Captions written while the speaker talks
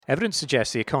Evidence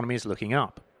suggests the economy is looking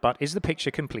up. But is the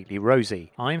picture completely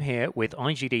rosy? I'm here with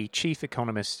IGD Chief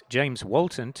Economist James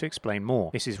Walton to explain more.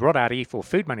 This is Rod Addy for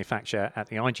Food Manufacture at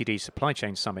the IGD Supply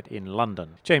Chain Summit in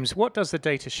London. James, what does the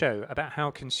data show about how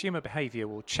consumer behaviour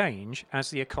will change as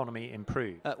the economy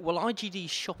improves? Well, IGD's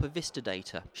Shopper Vista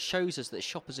data shows us that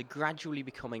shoppers are gradually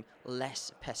becoming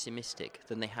less pessimistic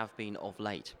than they have been of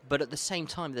late. But at the same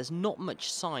time, there's not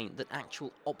much sign that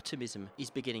actual optimism is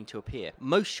beginning to appear.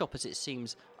 Most shoppers, it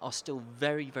seems, are still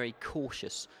very, very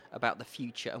cautious about the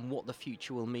future and what the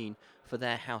future will mean for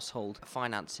their household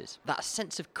finances. That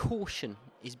sense of caution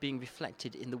is being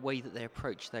reflected in the way that they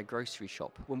approach their grocery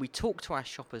shop. When we talk to our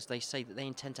shoppers, they say that they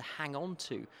intend to hang on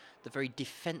to the very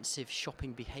defensive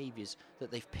shopping behaviours that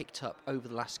they've picked up over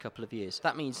the last couple of years.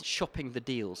 That means shopping the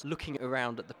deals, looking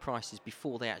around at the prices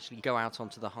before they actually go out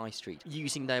onto the high street,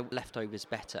 using their leftovers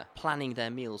better, planning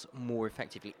their meals more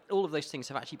effectively. All of those things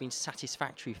have actually been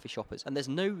satisfactory for shoppers, and there's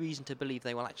no reason to believe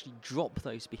they will actually drop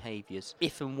those behaviours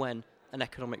if and when an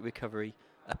economic recovery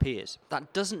appears.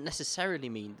 That doesn't necessarily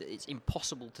mean that it's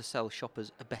impossible to sell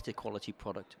shoppers a better quality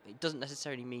product. It doesn't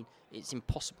necessarily mean it's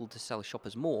impossible to sell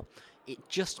shoppers more. It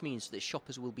just means that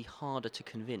shoppers will be harder to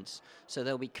convince. So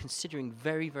they'll be considering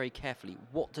very, very carefully,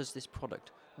 what does this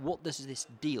product, what does this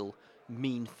deal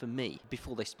mean for me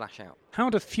before they splash out. How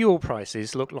do fuel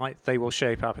prices look like they will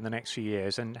shape up in the next few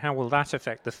years, and how will that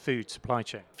affect the food supply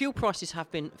chain? Fuel prices have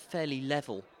been fairly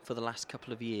level for the last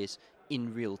couple of years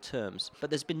in real terms, but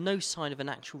there's been no sign of an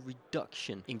actual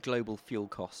reduction in global fuel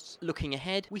costs. Looking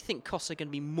ahead, we think costs are going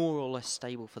to be more or less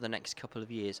stable for the next couple of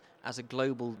years as a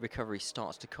global recovery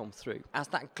starts to come through. As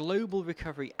that global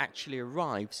recovery actually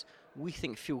arrives, we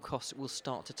think fuel costs will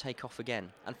start to take off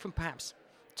again, and from perhaps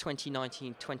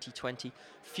 2019, 2020,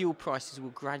 fuel prices will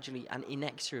gradually and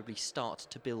inexorably start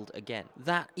to build again.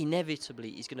 That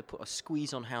inevitably is going to put a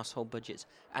squeeze on household budgets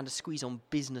and a squeeze on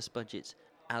business budgets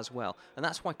as well. And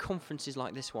that's why conferences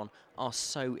like this one are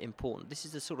so important. This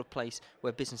is the sort of place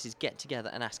where businesses get together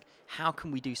and ask, how can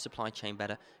we do supply chain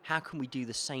better? How can we do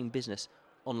the same business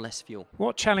on less fuel?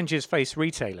 What challenges face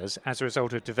retailers as a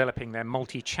result of developing their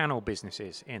multi-channel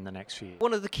businesses in the next few years?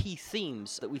 One of the key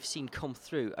themes that we've seen come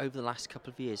through over the last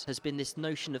couple of years has been this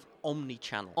notion of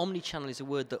omni-channel. Omni-channel is a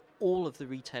word that all of the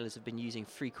retailers have been using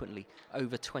frequently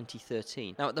over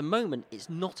 2013. Now, at the moment, it's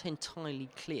not entirely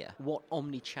clear what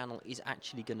omni-channel is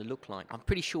actually going to look like. I'm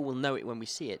pretty sure we'll know it when we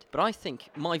see it. But I think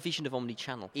my vision of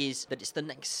omni-channel is that it's the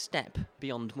next step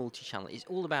beyond multi-channel. It's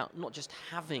all about not just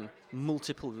having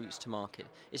multiple routes to market.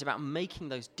 It's about making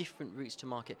those different routes to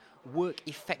market work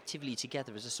effectively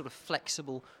together as a sort of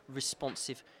flexible,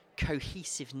 responsive,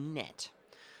 cohesive net.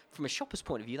 From a shopper's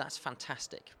point of view, that's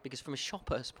fantastic, because from a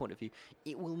shopper's point of view,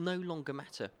 it will no longer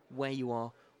matter where you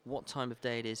are, what time of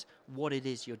day it is, what it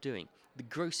is you're doing. The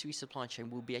grocery supply chain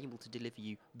will be able to deliver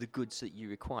you the goods that you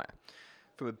require.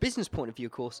 From a business point of view,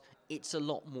 of course, it's a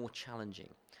lot more challenging.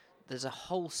 There's a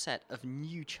whole set of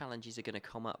new challenges that are going to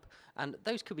come up, and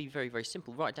those could be very, very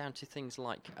simple, right down to things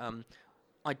like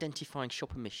identifying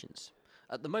shopper missions.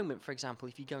 At the moment, for example,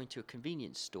 if you go into a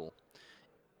convenience store,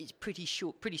 it's pretty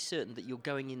certain that you're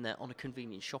going in there on a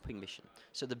convenience shopping mission.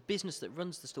 So the business that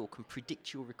runs the store can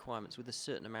predict your requirements with a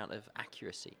certain amount of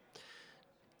accuracy.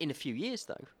 In a few years,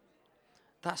 though,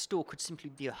 that store could simply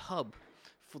be a hub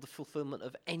for the fulfillment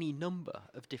of any number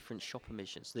of different shopper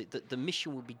missions. The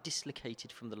mission will be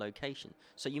dislocated from the location.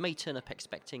 So you may turn up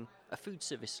expecting a food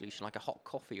service solution like a hot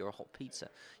coffee or a hot pizza.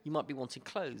 You might be wanting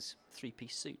clothes,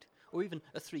 three-piece suit, or even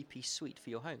a three-piece suite for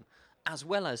your home, as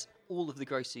well as all of the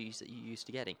groceries that you're used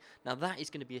to getting. Now that is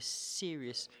going to be a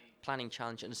serious planning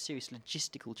challenge and a serious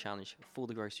logistical challenge for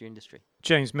the grocery industry.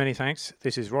 James, many thanks.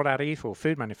 This is Rod Addy for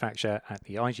Food Manufacture at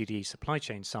the IGD Supply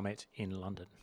Chain Summit in London.